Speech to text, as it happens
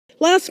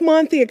Last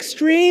month, the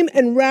extreme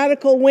and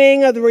radical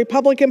wing of the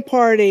Republican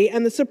Party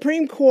and the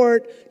Supreme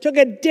Court took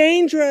a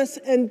dangerous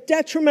and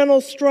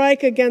detrimental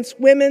strike against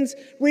women's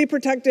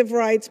reproductive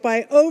rights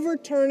by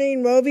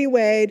overturning Roe v.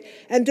 Wade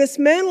and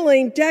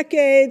dismantling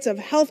decades of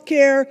health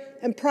care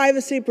and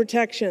privacy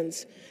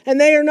protections.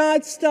 And they are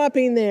not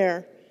stopping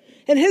there.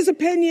 In his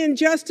opinion,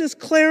 Justice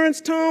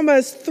Clarence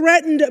Thomas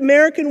threatened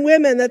American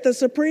women that the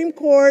Supreme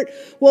Court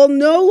will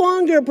no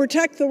longer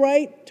protect the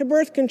right to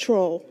birth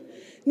control.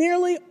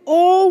 Nearly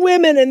all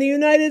women in the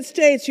United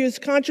States use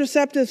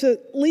contraceptives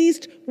at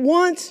least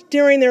once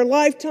during their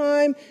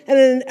lifetime, and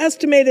an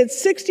estimated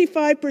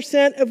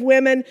 65% of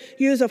women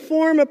use a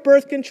form of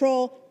birth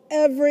control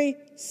every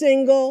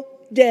single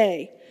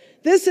day.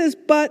 This is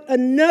but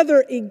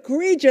another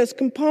egregious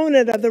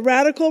component of the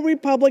radical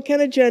Republican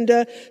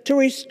agenda to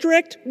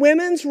restrict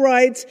women's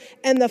rights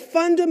and the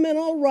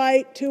fundamental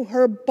right to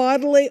her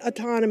bodily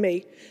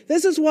autonomy.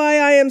 This is why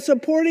I am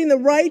supporting the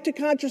Right to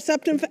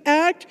Contraceptive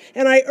Act,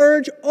 and I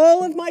urge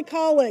all of my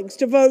colleagues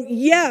to vote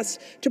yes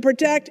to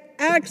protect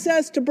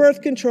access to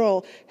birth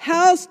control.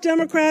 House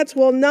Democrats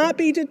will not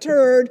be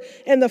deterred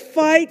in the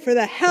fight for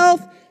the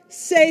health,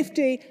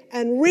 safety,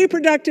 and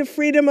reproductive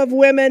freedom of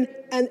women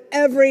and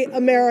every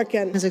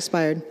American. Has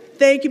expired.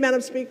 Thank you,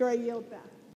 Madam Speaker. I yield back.